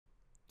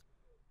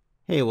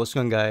Hey, what's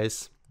going on,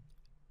 guys?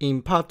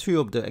 In part 2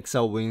 of the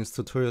xlwings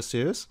tutorial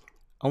series,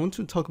 I want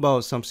to talk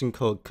about something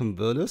called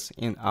converters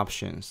and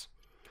options.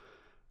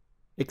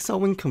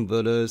 Xlwing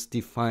converters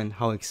define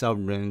how Excel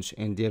range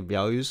and their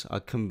values are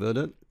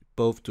converted,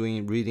 both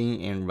during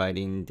reading and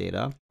writing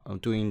data or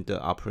doing the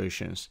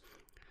operations.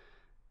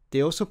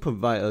 They also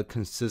provide a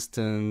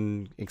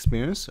consistent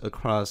experience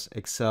across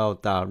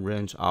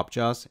Excel.range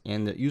objects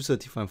and the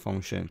user-defined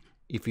function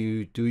if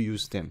you do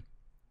use them.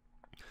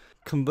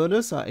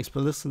 Converters are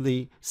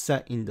explicitly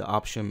set in the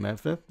option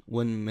method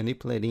when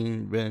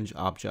manipulating range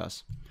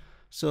objects.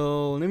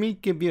 So let me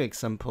give you an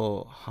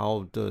example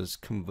how does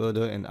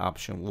converter and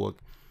option work.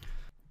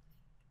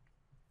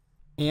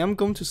 And I'm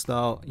going to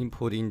start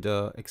importing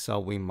the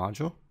xlwing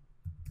module.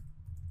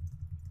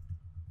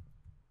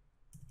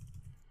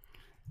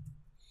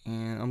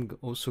 And I'm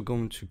also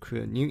going to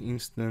create a new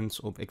instance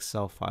of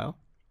Excel file.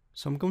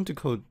 So I'm going to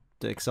code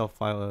the Excel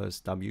file as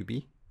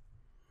WB.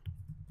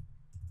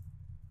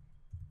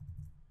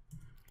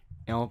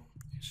 And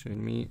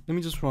let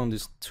me just run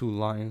these 2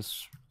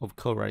 lines of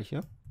code right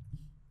here.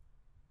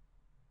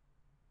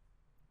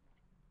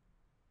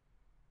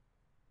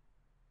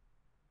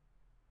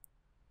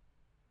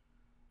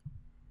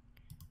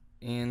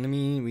 And let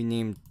me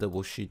rename the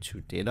worksheet to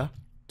data,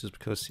 just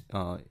because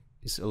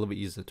it's a little bit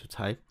easier to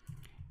type.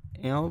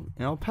 And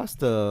I'll pass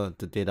the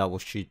data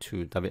worksheet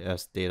to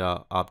WS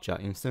data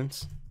object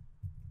instance.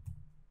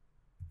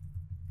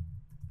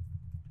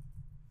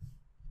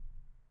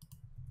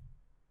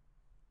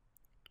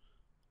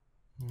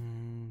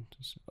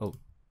 Oh,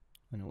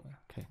 anyway,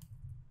 okay.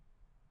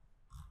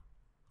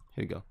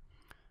 Here we go.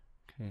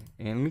 Okay,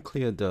 and let me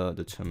clear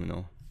the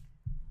terminal.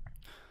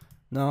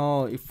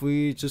 Now, if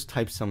we just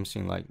type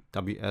something like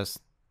ws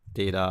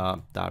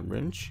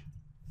data.range,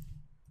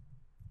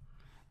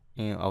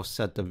 and I'll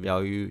set the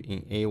value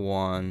in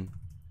A1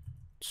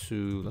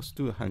 to, let's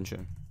do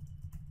 100.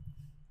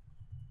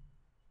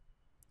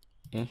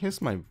 And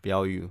here's my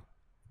value.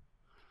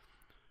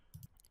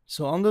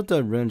 So under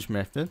the range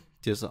method,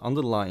 there's an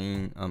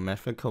underlying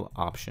method called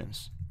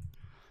options.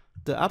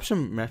 The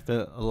option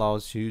method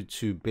allows you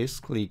to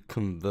basically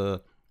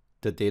convert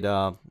the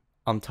data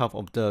on top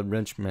of the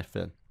range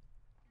method.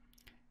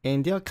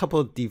 And there are a couple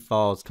of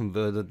defaults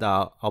converter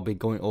that I'll be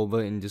going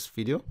over in this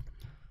video.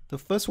 The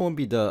first one will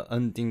be the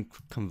ending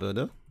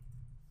converter.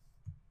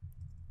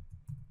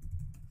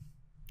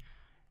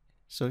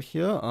 So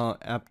here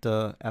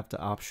after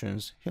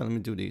options, here let me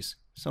do this.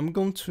 So I'm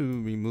going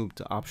to remove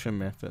the option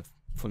method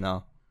for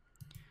now.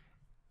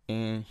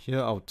 And here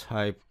I'll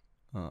type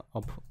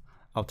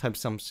I'll type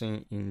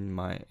something in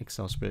my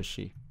Excel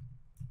spreadsheet.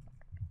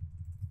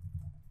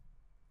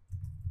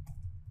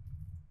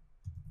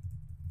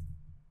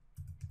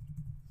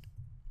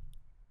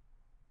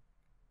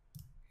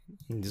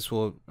 And this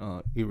will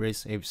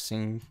erase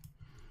everything.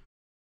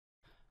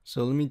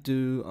 So let me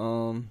do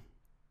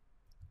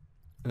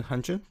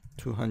 100,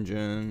 200,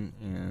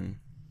 and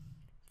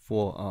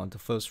for the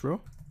first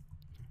row,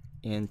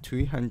 and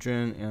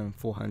 300 and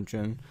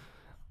 400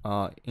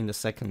 in the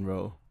second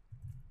row.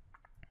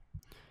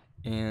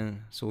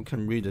 And so we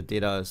can read the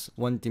data as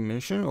 1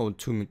 dimension or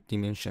 2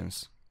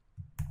 dimensions.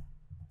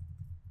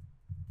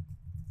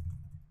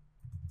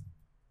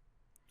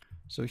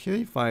 So here,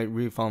 if I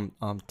read from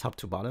top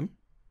to bottom,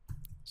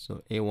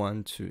 so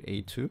A1 to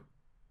A2,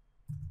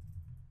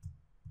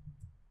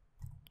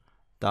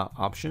 dot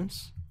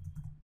options.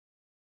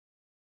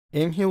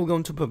 And here we're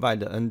going to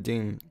provide the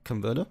ending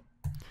converter.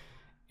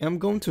 And I'm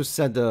going to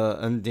set the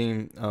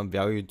ending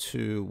value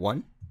to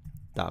 1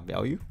 dot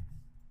value.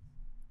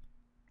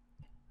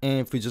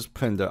 And if we just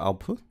print the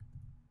output,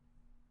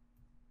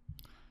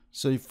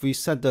 so if we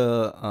set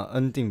the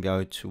ending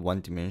value to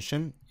 1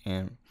 dimension,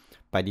 and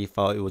by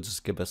default it will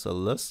just give us a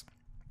list.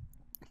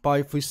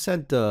 But if we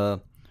set the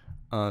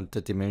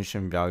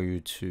dimension value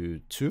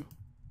to 2,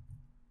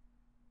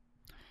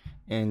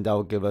 and that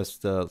will give us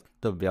the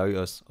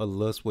value as a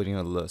list within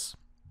a list.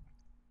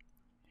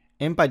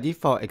 And by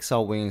default,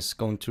 xlwing is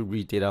going to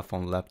read data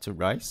from left to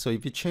right. So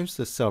if you change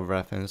the cell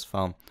reference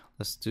from,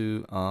 let's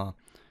do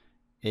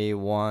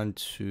A1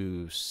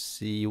 to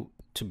C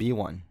to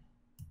B1, and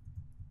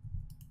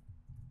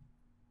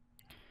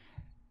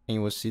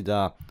you will see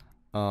that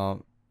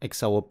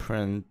Excel will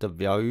print the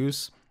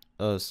values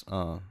as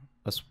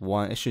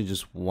one, actually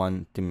just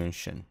 1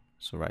 dimension.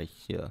 So right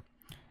here,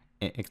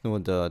 and ignore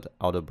the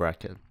outer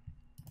bracket.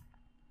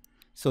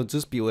 So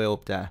just be aware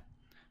of that.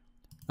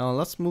 Now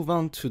let's move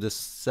on to the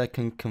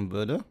second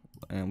converter,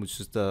 and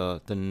which is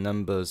the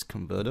numbers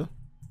converter.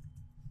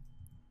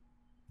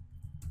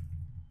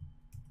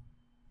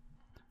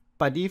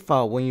 By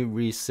default, when you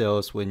read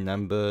cells with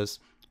numbers,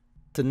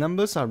 the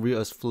numbers are read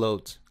as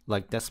float,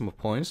 like decimal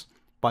points,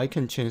 but I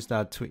can change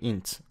that to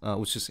int,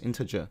 which is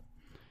integer.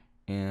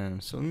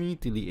 And so let me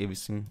delete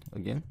everything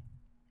again.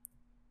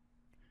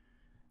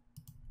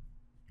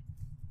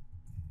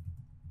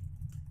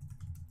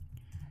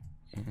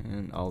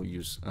 And I'll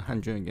use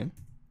 100 again.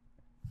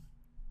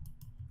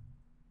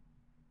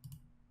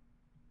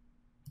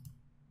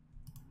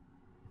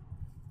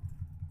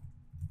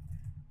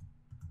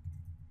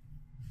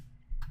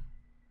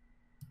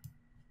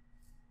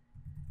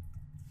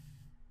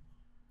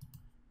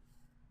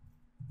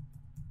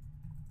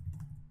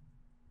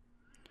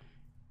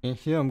 And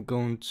here I'm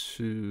going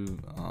to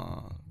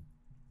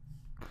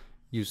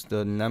use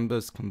the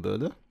numbers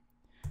converter,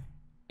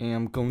 and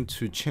I'm going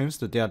to change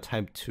the data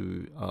type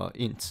to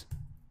int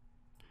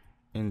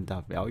in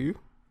that value,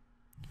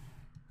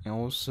 and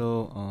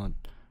also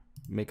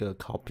make a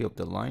copy of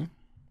the line.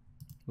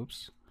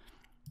 Oops.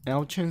 And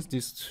I'll change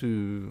this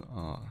to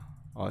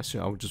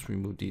actually I'll just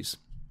remove these.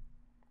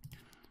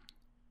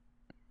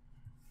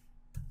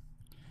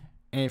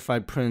 And if I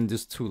print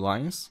these two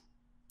lines,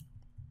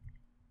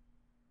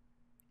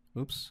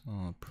 oops,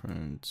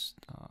 print,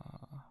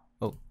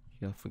 oh,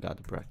 yeah, I forgot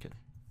the bracket.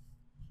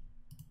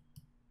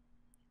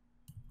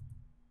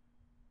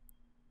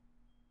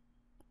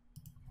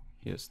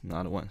 Here's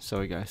another one,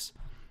 sorry guys.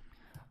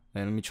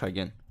 And let me try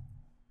again.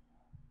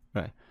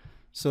 Right,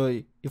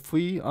 so if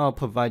we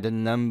provide the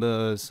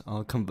numbers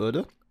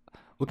converter,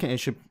 we can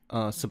actually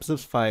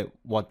specify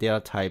what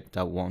data type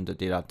that we want the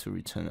data to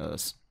return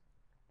us.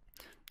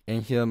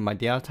 And here my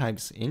data type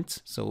is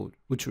int, so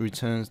which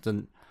returns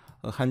the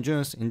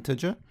 100th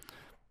integer.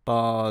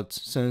 But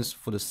since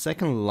for the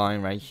second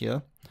line right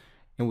here,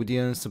 and we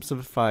didn't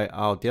specify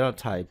our data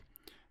type,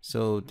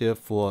 so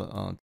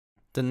therefore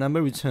the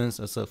number returns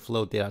as a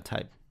float data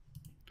type.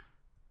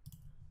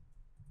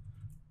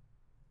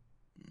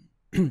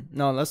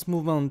 Now let's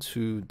move on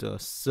to the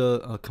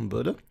third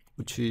converter,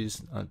 which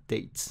is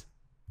dates.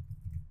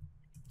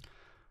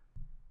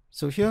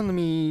 So here let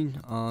me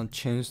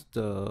change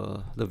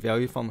the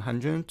value from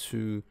 100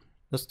 to,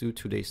 let's do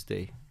today's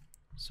day,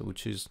 so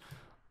which is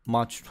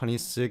March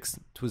 26,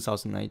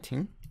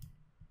 2019.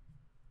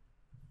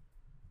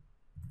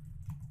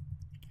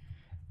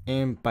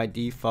 And by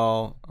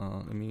default,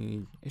 let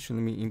me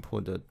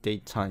import the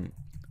datetime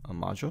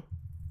module.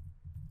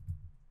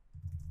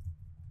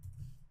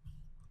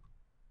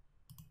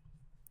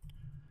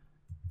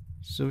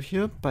 So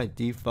here by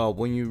default,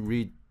 when you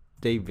read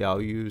date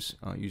values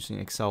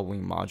using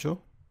xlwing module,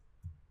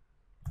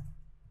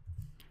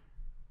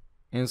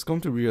 and it's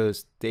going to read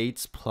as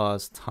dates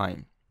plus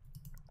time.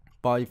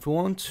 But if you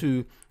want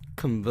to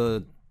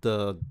convert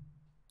the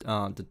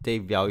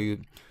date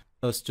value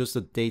as just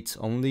a dates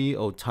only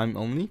or time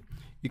only,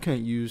 you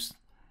can use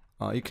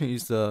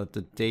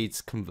the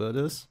dates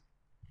converters.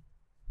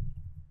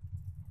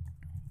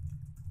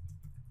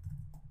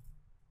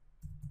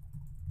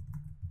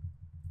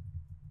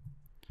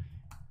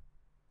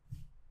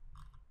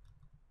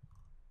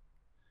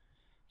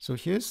 So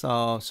here's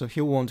so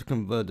here we want to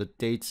convert the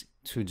dates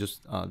to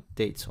just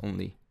dates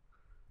only.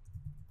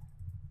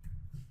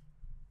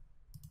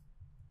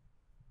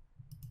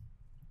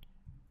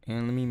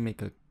 And let me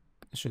make a,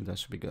 actually that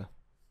should be good.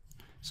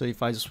 So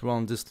if I just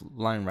run this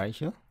line right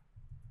here,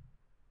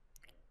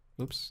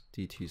 oops,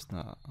 dt is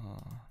not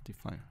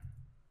defined.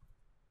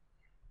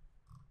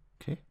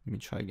 Okay, let me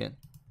try again.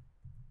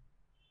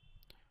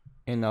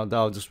 And now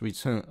that'll just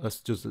return us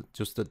just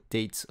the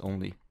dates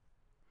only.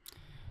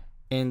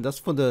 And that's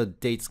for the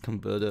dates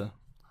converter.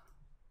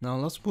 Now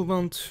let's move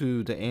on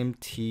to the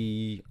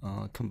empty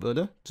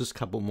converter, just a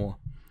couple more.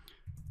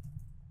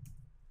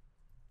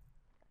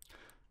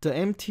 The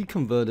empty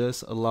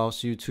converters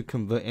allows you to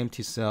convert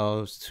empty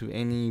cells to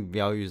any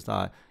values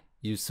that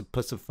you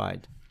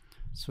specified.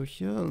 So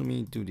here, let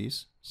me do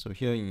this. So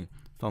here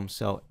from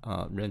cell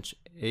range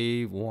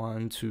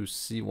A1 to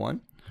C1,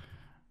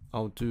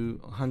 I'll do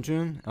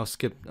 100. I'll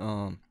skip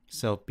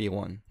cell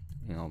B1.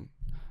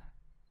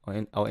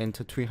 I'll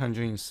enter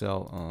 300 in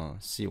cell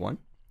C1.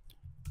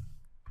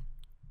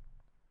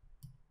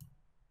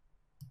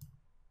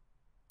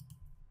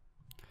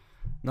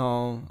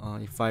 Now,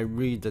 if I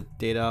read the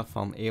data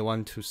from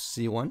A1 to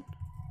C1,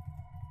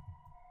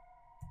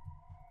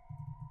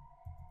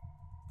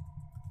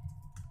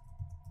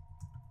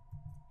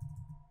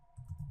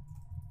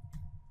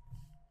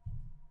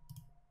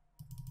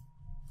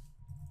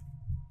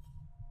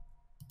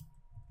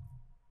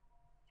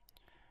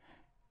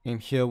 and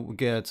here we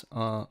get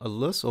a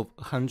list of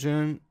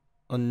 100,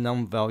 a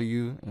num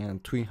value,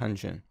 and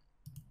 300.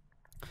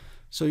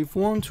 So if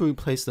we want to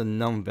replace the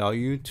num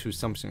value to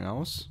something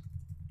else,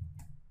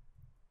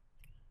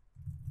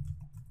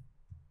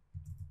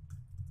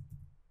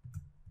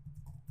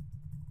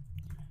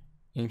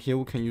 and here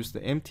we can use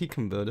the empty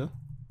converter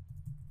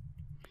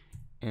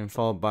and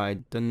followed by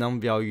the num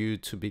value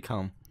to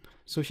become.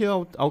 So here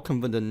I'll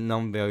convert the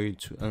num value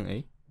to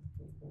NA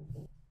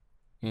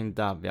and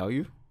that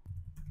value.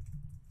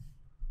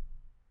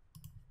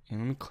 And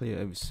let me clear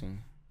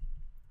everything.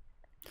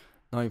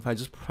 Now if I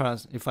just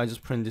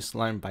print this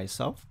line by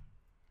itself,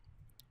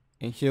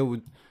 and here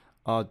would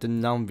the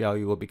num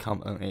value will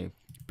become NA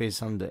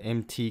based on the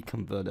empty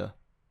converter.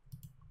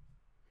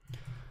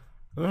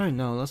 Alright,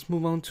 now let's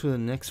move on to the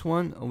next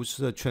one, which is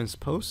the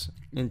transpose,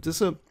 and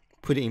this is a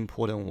pretty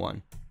important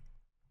one.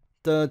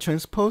 The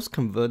transpose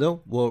converter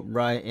will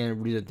write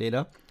and read the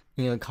data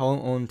in a column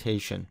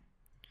orientation.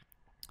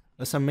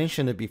 As I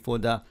mentioned before,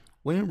 that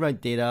when you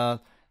write data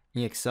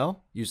in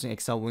Excel using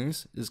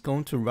xlwings, it's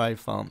going to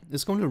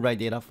write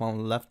data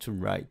from left to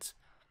right.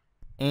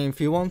 And if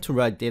you want to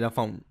write data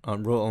from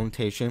row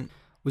orientation,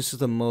 which is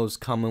the most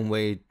common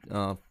way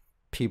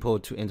people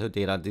to enter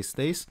data these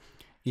days,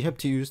 you have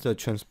to use the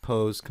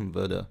transpose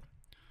converter.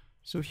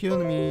 So here,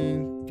 let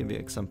me give you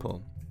an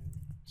example.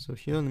 So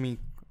here, let me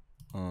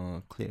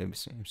clear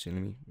everything. So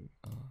let me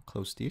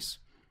close this,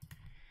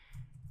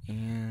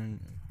 and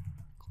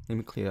let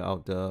me clear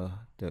out the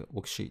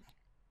worksheet.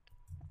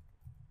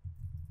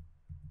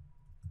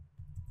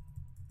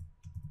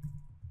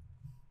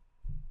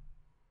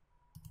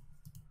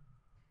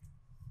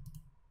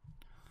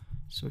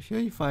 So here,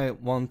 if I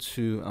want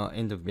to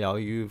enter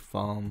value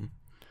from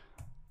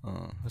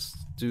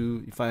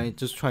if I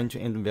just trying to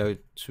enter value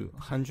to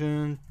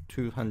 100,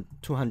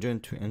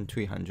 200, and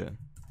 300,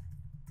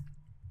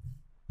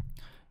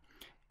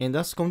 and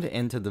that's going to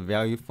enter the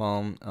value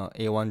from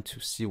A1 to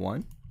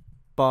C1.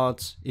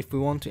 But if we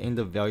want to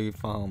enter value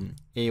from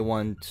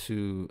A1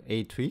 to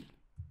A3,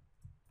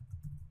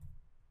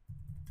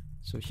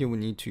 so here we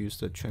need to use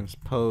the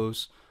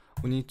transpose.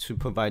 We need to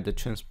provide the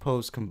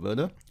transpose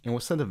converter, and we'll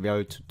set the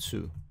value to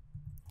 2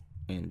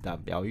 in that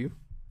value.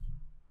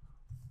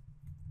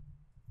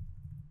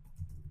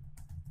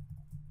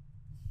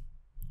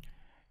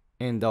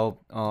 And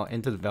I'll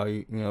enter the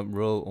value in a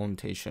row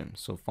orientation,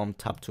 so from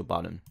top to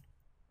bottom.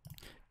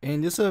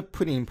 And this is a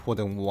pretty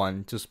important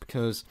one, just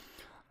because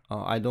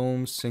I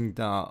don't think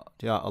that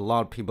there are a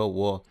lot of people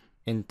will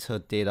enter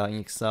data in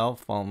Excel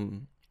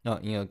from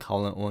in a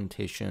column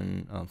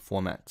orientation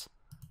format.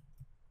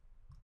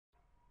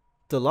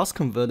 The last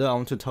converter I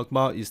want to talk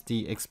about is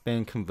the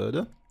expand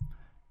converter.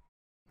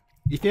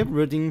 If you have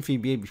reading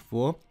VBA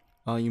before,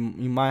 you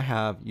might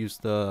have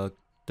used the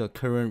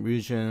current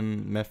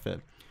region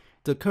method.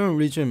 The current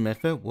region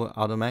method will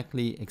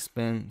automatically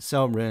expand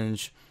cell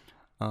range,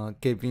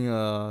 giving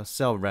a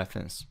cell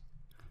reference.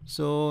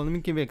 So let me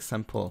give you an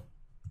example.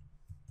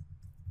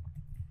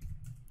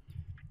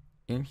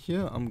 And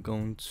here I'm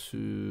going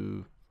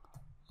to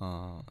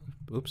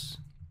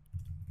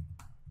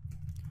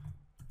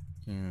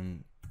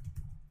and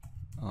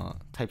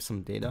type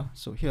some data.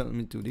 So here, let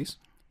me do this.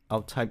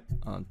 I'll type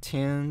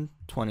 10,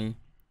 20,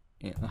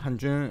 and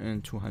 100,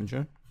 and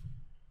 200.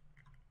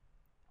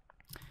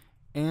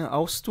 And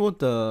I'll store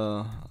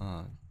the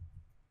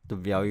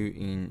value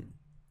in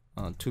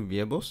 2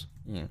 variables,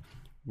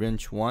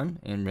 range 1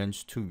 and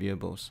range 2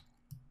 variables.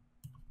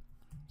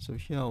 So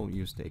here I'll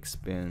use the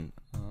expand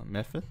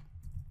method,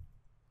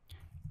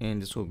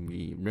 and this will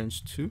be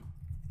range 2.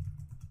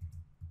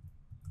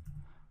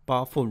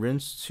 But for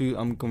range 2,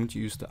 I'm going to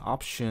use the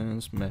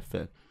options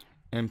method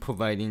and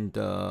providing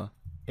the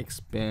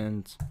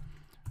expand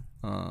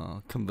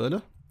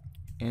converter,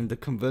 and the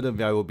converter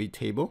value will be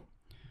table.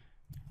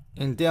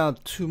 And there are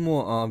 2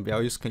 more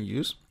values you can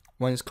use.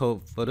 One is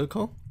called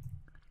vertical,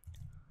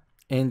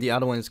 and the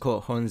other one is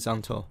called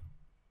horizontal.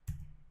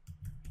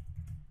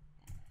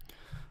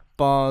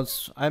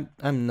 But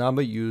I've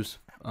never used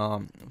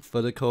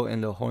vertical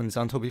and the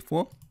horizontal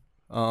before.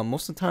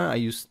 Most of the time I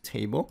use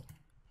table,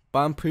 but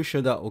I'm pretty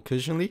sure that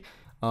occasionally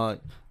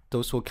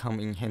those will come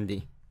in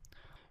handy.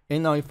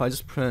 And now if I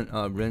just print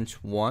range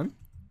 1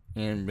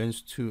 and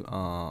range 2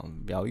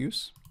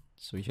 values.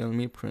 So here, let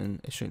me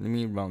print, actually let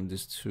me run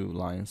these 2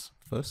 lines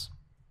first.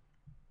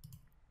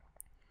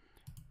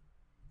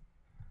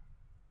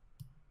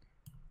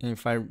 And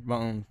if I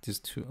run these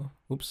 2,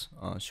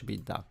 should be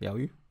that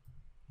value.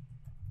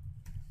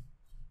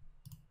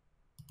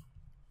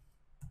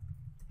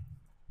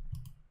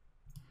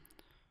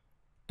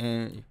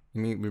 And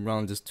let me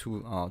rerun these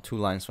 2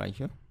 lines right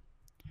here.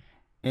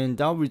 And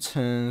that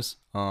returns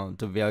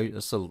the value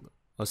as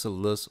a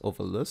list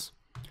over list,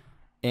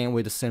 and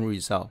with the same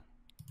result.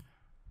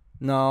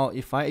 Now,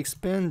 if I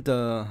expand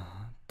the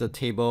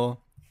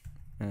table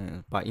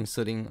by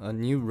inserting a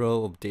new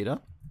row of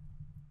data,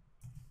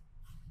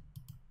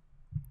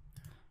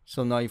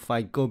 so now if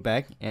I go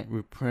back and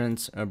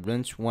reprint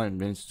range 1 and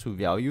range 2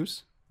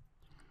 values,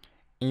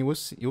 and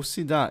you'll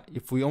see that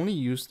if we only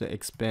use the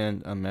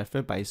expand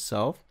method by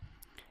itself,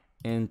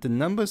 and the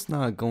number is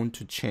not going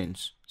to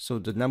change, so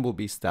the number will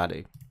be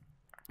static.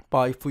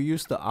 But if we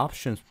use the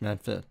options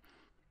method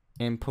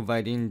and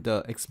providing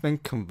the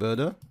expand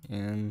converter,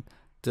 and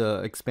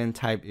the expand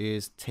type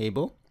is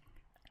table,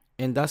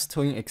 and that's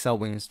telling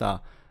xlwings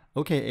that,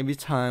 okay, every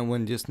time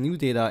when this new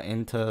data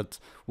entered,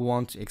 we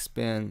want to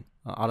expand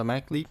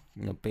automatically,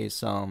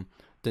 based on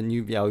the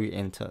new value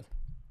entered.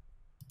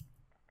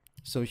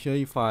 So here,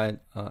 if I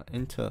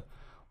enter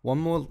one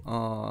more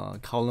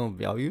column of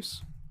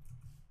values,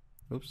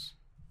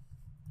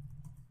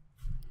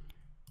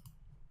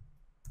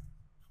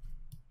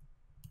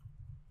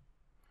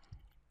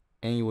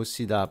 and you will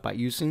see that by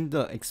using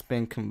the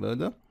expand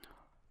converter,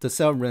 the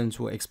cell range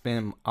will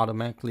expand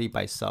automatically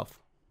by itself.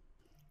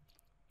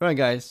 Alright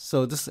guys,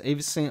 so this is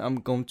everything I'm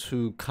going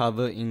to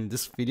cover in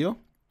this video.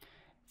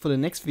 For the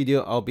next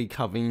video, I'll be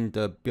covering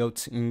the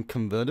built-in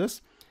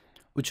converters,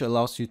 which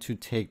allows you to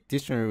take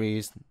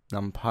dictionaries,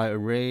 NumPy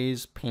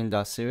arrays,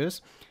 panda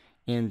series,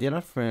 and data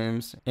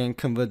frames, and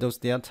convert those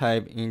data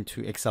type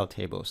into Excel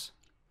tables.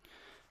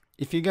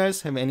 If you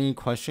guys have any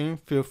question,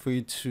 feel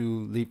free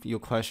to leave your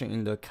question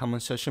in the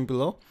comment section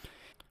below.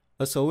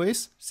 As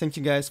always, thank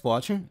you guys for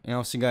watching, and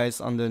I'll see you guys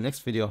on the next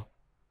video.